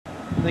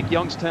think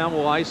Youngstown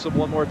will ice them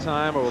one more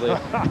time, or will they?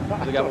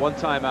 They got one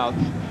timeout.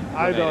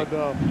 I don't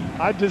know.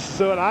 I just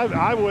thought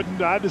I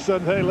wouldn't. I just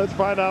said, hey, let's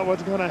find out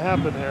what's going to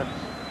happen here.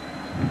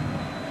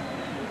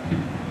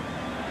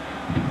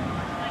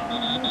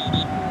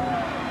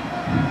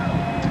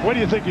 What do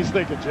you think he's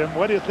thinking, Jim?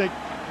 What do you think?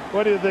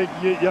 What do you think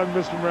young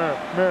Mr.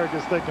 Merrick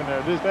is thinking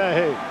there? Just,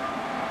 hey,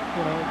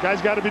 you know,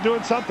 guy's got to be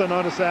doing something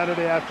on a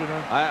Saturday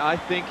afternoon. I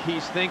think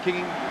he's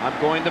thinking, I'm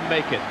going to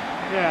make it.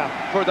 Yeah.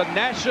 For the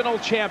national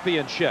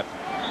championship.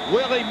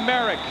 Willie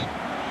Merrick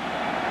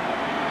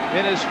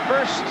in his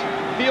first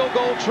field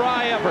goal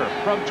try ever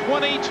from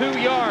 22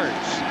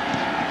 yards.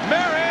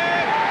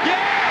 Merrick,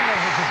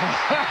 yes!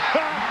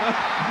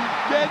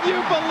 Can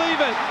you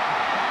believe it?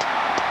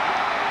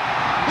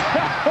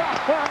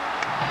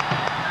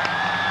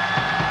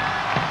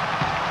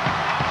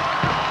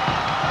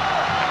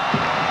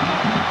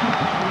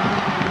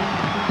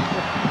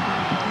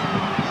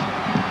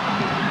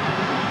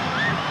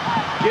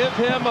 Give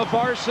him a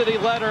varsity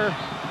letter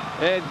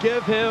and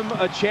give him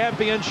a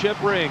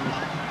championship ring.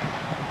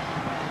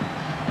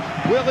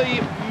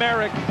 Willie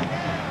Merrick,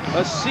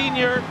 a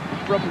senior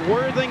from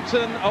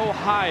Worthington,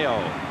 Ohio.